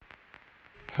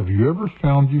Have you ever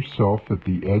found yourself at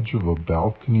the edge of a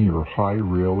balcony or high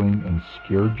railing and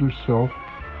scared yourself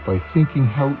by thinking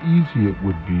how easy it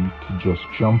would be to just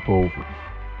jump over?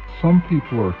 Some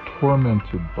people are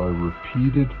tormented by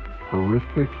repeated,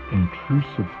 horrific,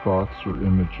 intrusive thoughts or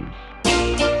images.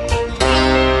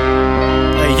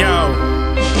 Hey yo,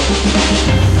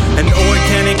 an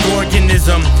organic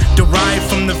organism derived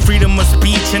from the freedom of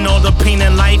speech and all the pain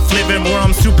in life living, where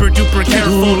I'm super duper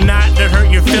careful not to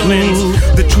hurt your feelings.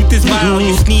 The truth is vile,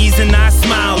 you sneeze and I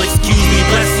smile. Excuse me,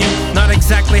 bless you, not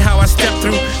exactly how I step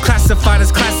through. Classified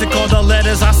as classic, all the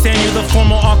letters I send you. The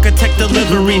formal architect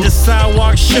delivery, the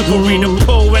sidewalk chivalry, the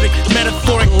poetic,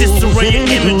 metaphoric disarray of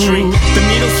imagery. The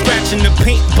needle scratching, the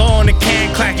paintball and the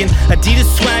can clacking, Adidas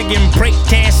swagging, break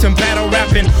dancing, battle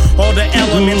rapping. All the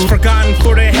elements forgotten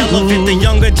for the hell of it. The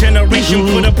younger generation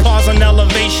put a pause on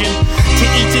elevation. To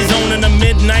each his own in the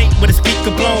midnight with a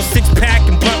speaker blown, 6-pack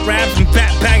and blunt wraps and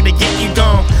fat bag to get you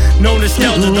gone. No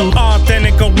nostalgia, the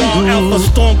authentic or raw alpha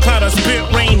storm cloud, a spit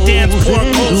rain dance, pour a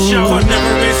cold shower.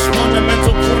 Carnivorous,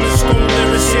 fundamental cornerstone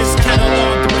lyricist,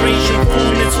 catalog, abrasion,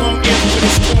 form its long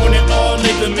influence, torn in all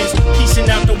ligaments, piecing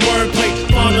out the wordplay,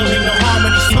 fondling the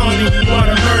harmonies, taunting you are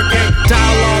the hurricane.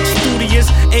 Dialogue studious,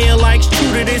 air-likes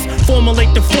true to this,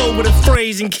 formulate the flow with a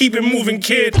phrase and keep it moving,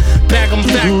 kid. Bag 'em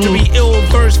factory, ill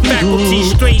verse faculty,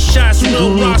 straight shots,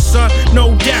 real raw son,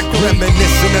 no daiquiri.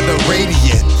 Reminiscent of the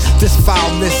radiant, this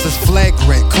foulness is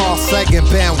flagrant. Carl Sagan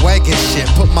bandwagon shit,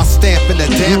 put my stamp and a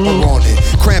damper on it.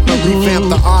 Cramp and revamp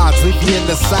the odds, leave you in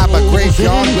the cyber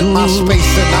graveyard with my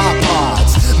space and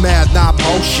iPods. Mad, not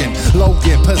motion,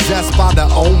 Logan, possessed by the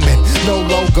omen. No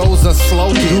logos or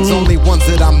slogans, only ones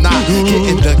that I'm not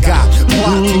getting the got.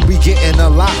 Plotting, we getting a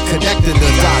lot, connecting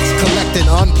the dots, collecting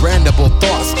unbrandable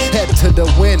thoughts. Head to the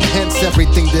wind, hence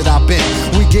everything that I've been.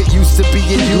 We get used to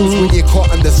being used when you're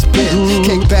caught in the spin.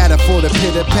 Cake batter for the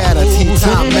pitter patter, tea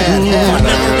time, mad hatter.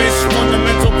 Carnivorous,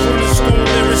 fundamental cornerstone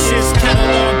lyricist,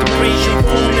 catalog, abrasion,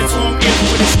 form its long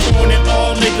influence, torn in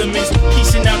all ligaments,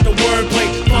 piecing out the wordplay,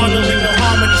 fondling the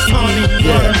harmonies, taunting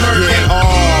you are the hurricane.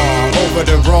 Over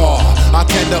the raw, I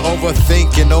tend to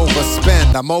overthink and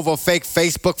overspend. I'm over fake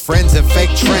Facebook friends and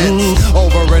fake trends.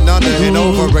 Over and under and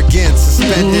over again,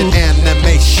 suspended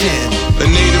animation. A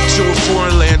native to a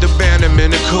foreign land,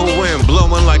 abandonment, a cool wind,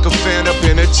 blowing like a fan up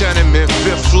in a tenement.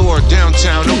 5th floor,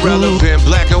 downtown, irrelevant.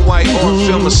 Black and white or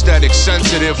film aesthetic,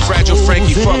 sensitive. Fragile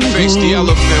Frankie, fuck face the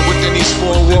elephant within these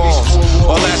 4 walls.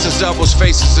 All asses, elbows,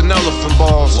 faces, and elephant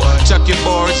balls. Tuck your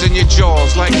bars in your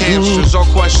jaws like hamsters. All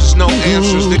questions, no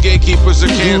answers. The gatekeepers are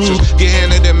cancers. Get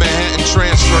handed in Manhattan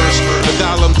transfers.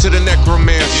 Adalum to the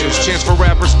necromancers. Chance for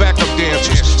rappers, backup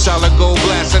dancers. Solid gold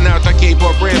blasting out like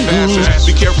K-pop brand bastards.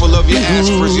 Be careful of your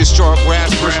aspers, your straw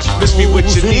graspers. Miss me with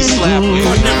your knee slappers.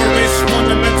 Carnivorous,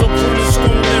 fundamental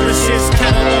cornerstone lyricist,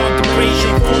 catalog,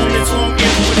 abrasion, form its long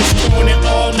influence, torn in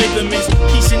all ligaments,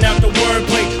 piecing out the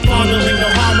wordplay, fondling the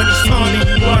harmonies,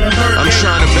 taunting you are the hurricane. I'm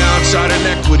trying to balance out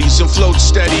inequities and float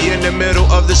steady in the middle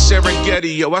of the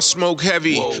Serengeti. Yo, I smoke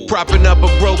heavy, propping up a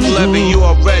broke levee. You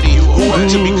already who up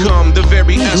to become the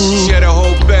very essence, yet a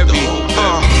whole bevy.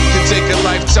 Could take a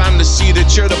lifetime to see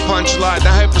that you're the punchline. The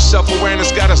hyper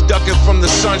self-awareness got us ducking from the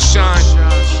sunshine.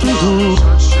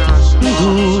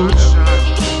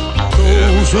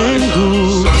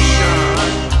 Sunshine.